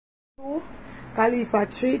Khalifa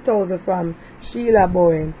 3,000 from Sheila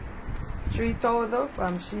Bowen. 3,000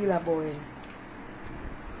 from Sheila Bowen.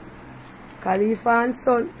 Khalifa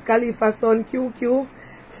son QQ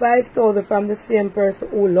 5,000 from the same person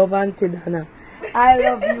who love Auntie Donna. I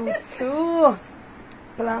love you too.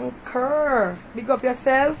 Planker. Big up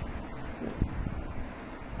yourself.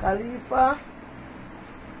 Khalifa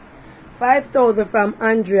 5,000 from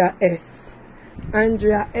Andrea S.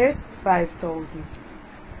 Andrea S 5,000.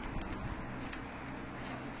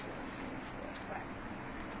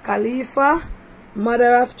 Khalifa,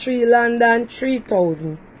 mother of 3 London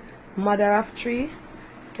 3,000. Mother of 3,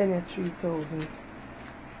 send you 3,000.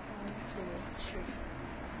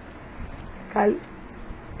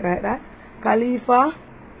 Right that? Khalifa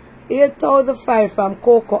 8,005 from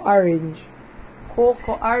Coco Orange.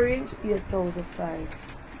 Coco Orange 8,005.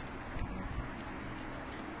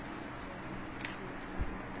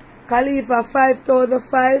 Khalifa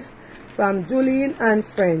 5,005 from Julian and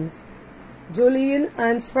Friends. Julian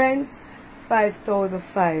and Friends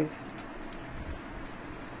 5,005.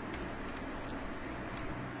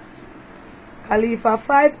 Khalifa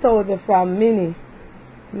 5,000 from Minnie.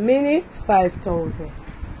 Minnie 5,000.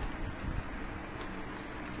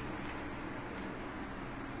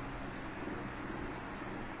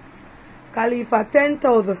 Khalifa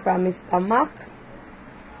 10,000 from Mr. Mac.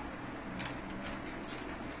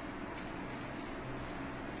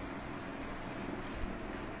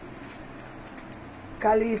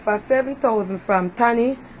 Khalifa 7,000 from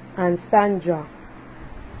Tani and Sandra.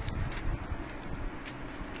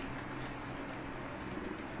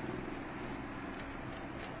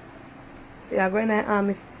 See, I'm going to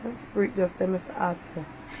Mr. Spirit just tell me to ask you.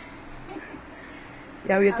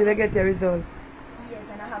 Yeah, wait till I get your result. Yes,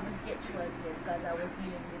 and I haven't get yours yet because I was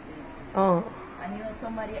dealing with it. Oh. And you know,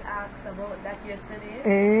 somebody asked about that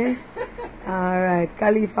yesterday. Alright,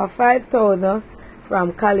 Khalifa 5,000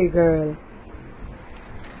 from Cali Girl.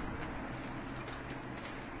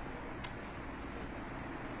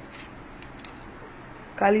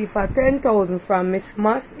 Khalifa 10,000 from Miss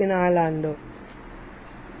Moss in Orlando.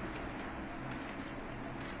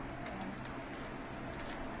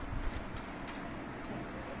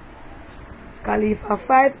 Khalifa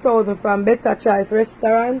 5,000 from Better Choice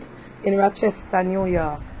Restaurant in Rochester, New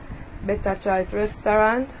York. Better Choice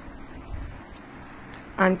Restaurant.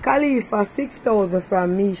 And Khalifa 6,000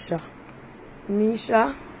 from Misha.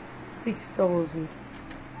 Misha 6,000.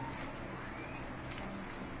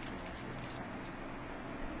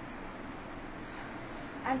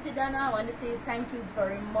 Auntie Donna, I want to say thank you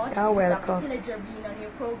very much. You're welcome. It's a pleasure being on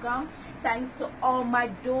your program. Thanks to all my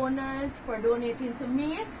donors for donating to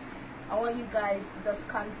me. I want you guys to just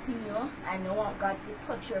continue, and I want God to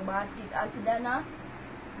touch your basket, Auntie Donna.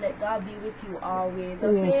 Let God be with you always.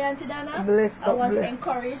 Okay, yeah. Auntie Donna? I want to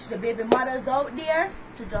encourage the baby mothers out there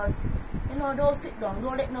to just, you know, don't sit down.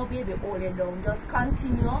 Don't let no baby hold you down. Just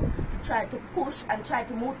continue to try to push and try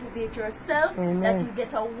to motivate yourself. Amen. That you get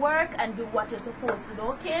to work and do what you're supposed to do,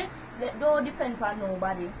 okay? Don't depend on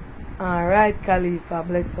nobody. Alright, Khalifa.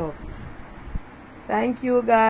 Bless up. Thank you, guys.